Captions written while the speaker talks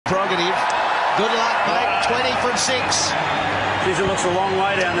prerogative. Good luck, mate. 20 from 6. Geez, it looks a long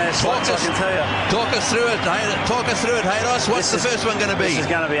way down there, Slats, I can tell you. Talk us through it, Hayden. What's the first one going to be? This is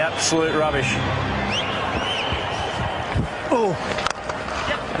going to be absolute rubbish. Oh.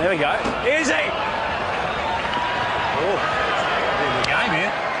 There we go. Easy. Oh. In the game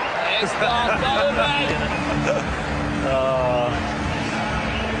here.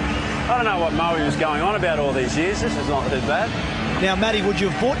 I don't know what Mathew was going on about all these years. This is not too bad. Now, Matty, would you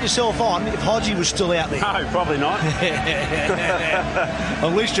have brought yourself on if Hodgie was still out there? No, probably not.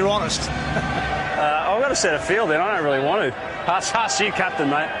 At least you're honest. I've got to set a field then. I don't really want to. Huss, you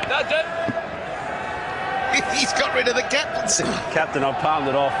captain, mate. That's it. He's got rid of the captaincy. Captain, I've palmed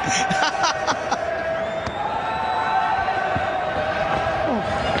it off.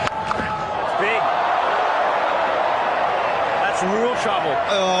 Big. That's real trouble.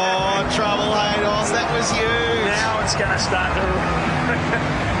 Oh, trouble, Hayden. That was huge. Now it's going to start to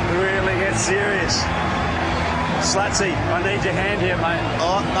really get serious. Slatsy, I need your hand here, mate.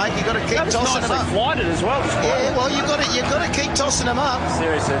 Oh, mate, you got to keep tossing them up. Flighted as well. Yeah, well, you got to keep tossing them up.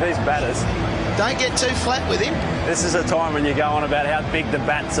 Seriously, these batters. Don't get too flat with him. This is a time when you go on about how big the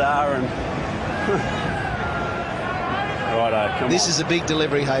bats are and. Righto, come on. This is a big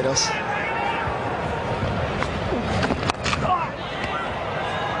delivery, Haydos.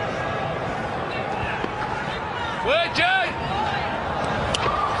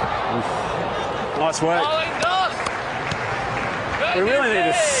 Nice work. We really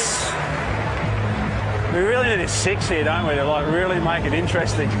need a 6 here, don't we, to like really make it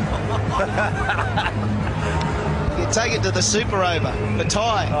interesting. You take it to the super over, the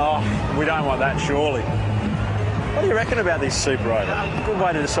tie. Oh, we don't want that, surely. What do you reckon about this super over? Good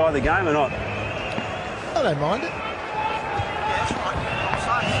way to decide the game or not? I don't mind it.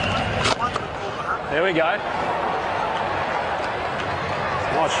 There we go.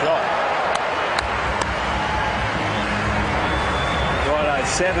 Nice shot. Righto,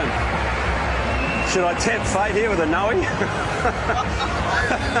 7. Should I tempt fate here with a no-ing?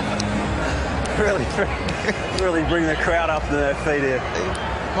 really bring the crowd up to their feet here.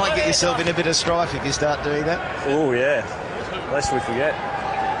 Might get yourself in a bit of strife if you start doing that. Oh, yeah. Lest we forget.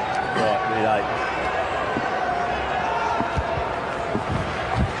 Right, need 8.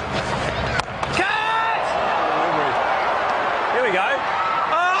 Cut! Here we go.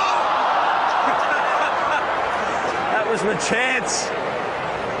 Oh! That was my chance.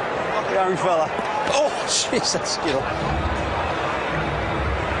 Young fella. Oh, jeez, that's skill.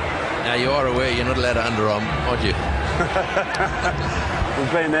 Now, you are aware you're not allowed to underarm, aren't you?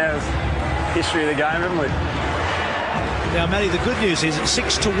 We've been there with history of the game, haven't we? Now, Matty, the good news is it's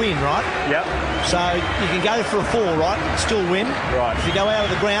 6 to win, right? Yep. So you can go for a 4, right? Still win. Right. If you go out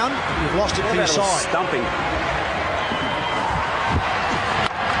of the ground, you've lost it for your side. Stumping.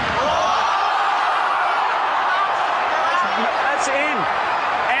 That's in.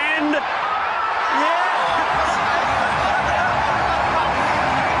 And...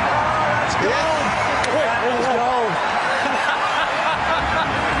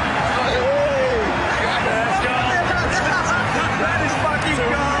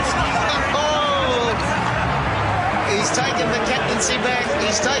 He's taken the captaincy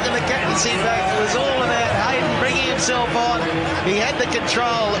back. It was all about Hayden bringing himself on. He had the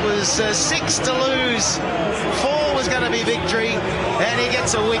control. It was 6 to lose. 4 was going to be victory, and he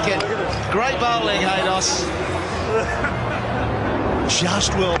gets a wicket. Great bowling, Haydos.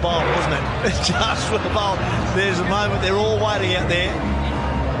 Just well bowled, wasn't it? Just well bowled. There's a moment they're all waiting out there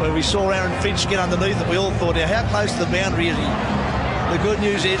where we saw Aaron Finch get underneath it. We all thought, now, how close to the boundary is he? The good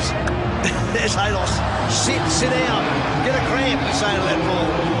news is, there's Haydos. Sit down. Get a cramp, he's saying to that ball.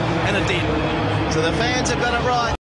 And it did. So the fans have got it right.